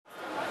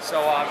So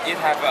it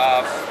have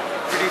a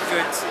pretty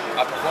good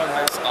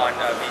performance on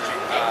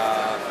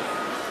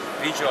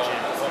visual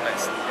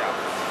performance. Yeah.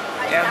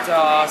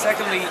 And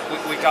secondly,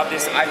 we got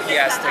this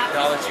IPS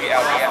technology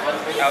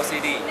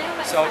LCD.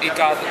 So it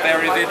got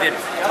very vivid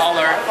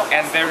color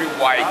and very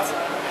wide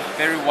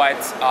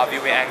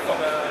viewing angle.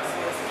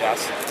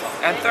 Yes.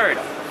 And third,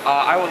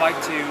 I would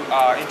like to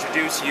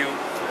introduce you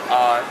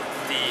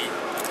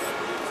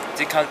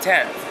the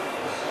content.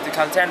 The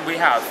content we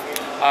have.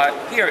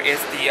 Here is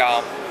the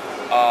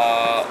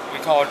we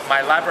call it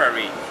My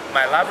Library.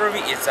 My Library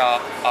is a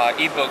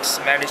ebooks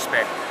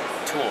management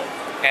tool,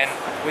 and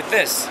with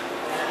this,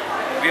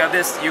 via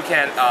this, you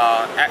can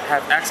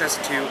have access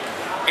to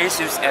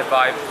Asus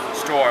Vive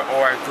Store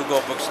or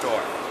Google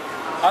Bookstore.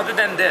 Other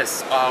than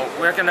this,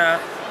 we're gonna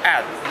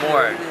add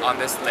more on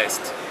this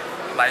list,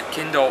 like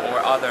Kindle or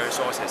other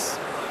sources.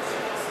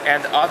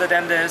 And other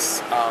than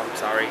this,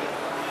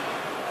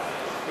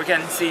 we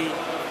can see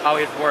how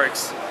it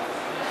works.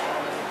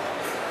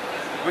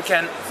 We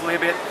can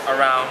flip it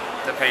around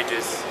the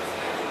pages,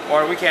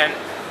 or we can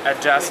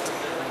adjust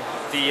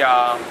the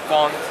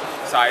font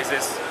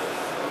sizes,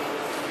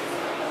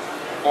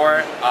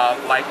 or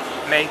like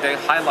make the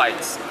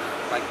highlights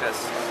like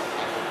this.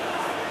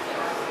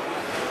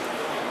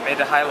 Make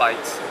the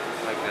highlights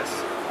like this.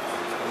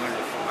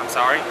 I'm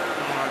sorry?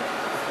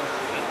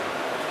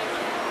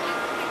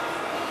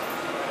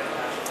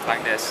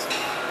 Like this.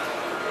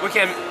 We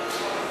can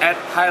add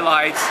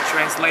highlights,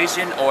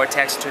 translation, or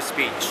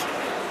text-to-speech.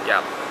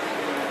 Yeah.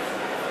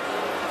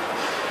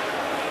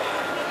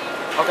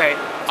 Okay,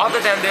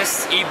 other than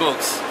this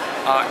ebooks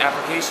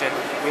application,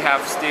 we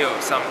have still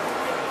some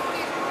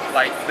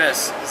like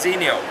this,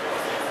 Zenio.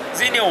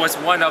 Zenio was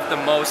one of the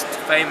most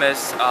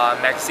famous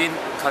magazine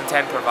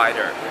content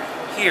provider.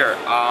 Here,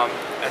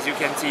 as you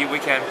can see, we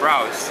can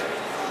browse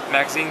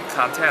magazine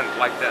content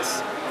like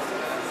this.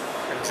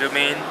 And zoom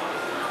in,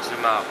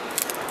 zoom out.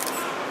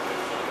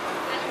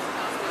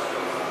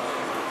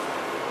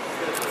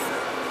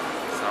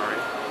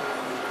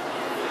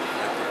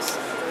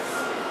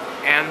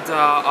 And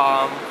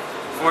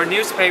for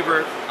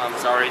newspaper,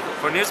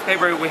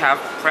 we have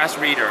press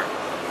reader,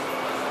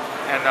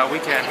 and we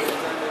can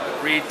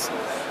read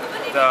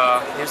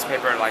the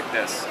newspaper like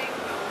this.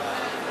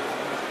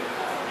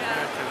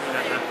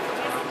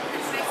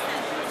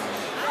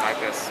 Like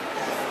this.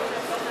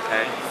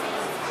 Okay.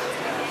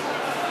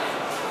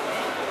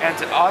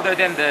 And other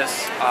than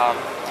this,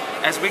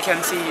 as we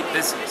can see,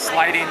 this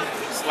sliding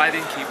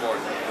keyboard.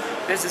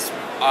 This is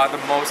the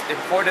most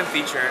important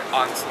feature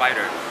on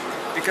slider.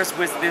 Because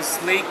with this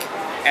sleek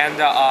and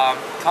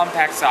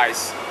compact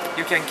size,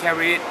 you can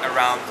carry it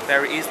around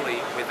very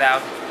easily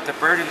without the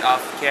burden of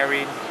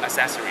carrying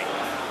accessory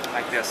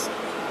like this.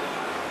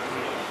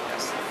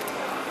 Yes.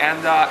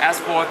 And as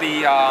for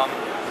the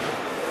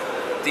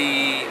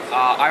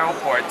I/O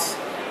ports,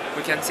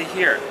 we can see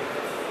here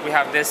we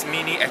have this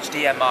mini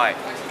HDMI.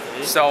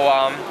 So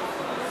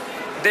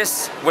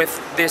with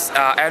this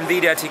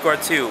Nvidia Tegra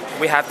 2,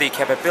 we have the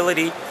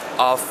capability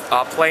of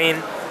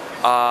playing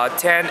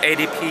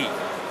 1080p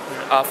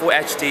Full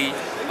HD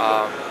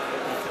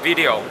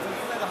video.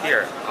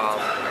 Here,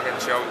 I can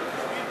show.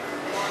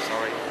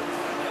 Sorry.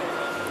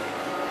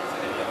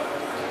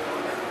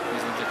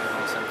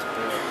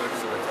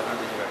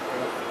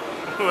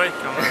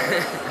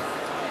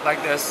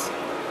 Like this,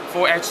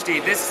 Full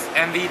HD. This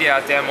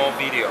Nvidia demo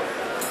video.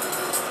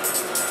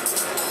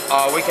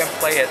 We can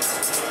play it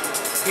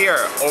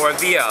here or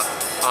via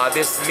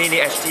this mini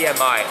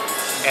HDMI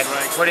and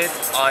put it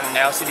on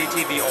LCD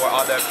TV or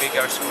other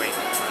bigger screen.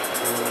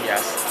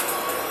 Yes.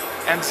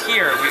 And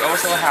here we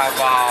also have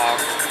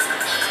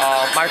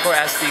micro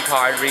SD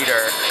card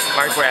reader,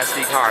 micro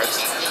SD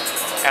cards,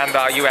 and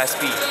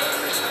USB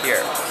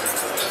here.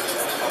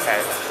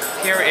 Okay.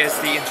 Here is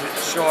the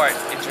short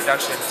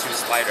introduction to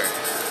slider.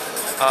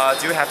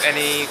 Do you have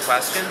any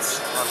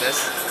questions on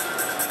this?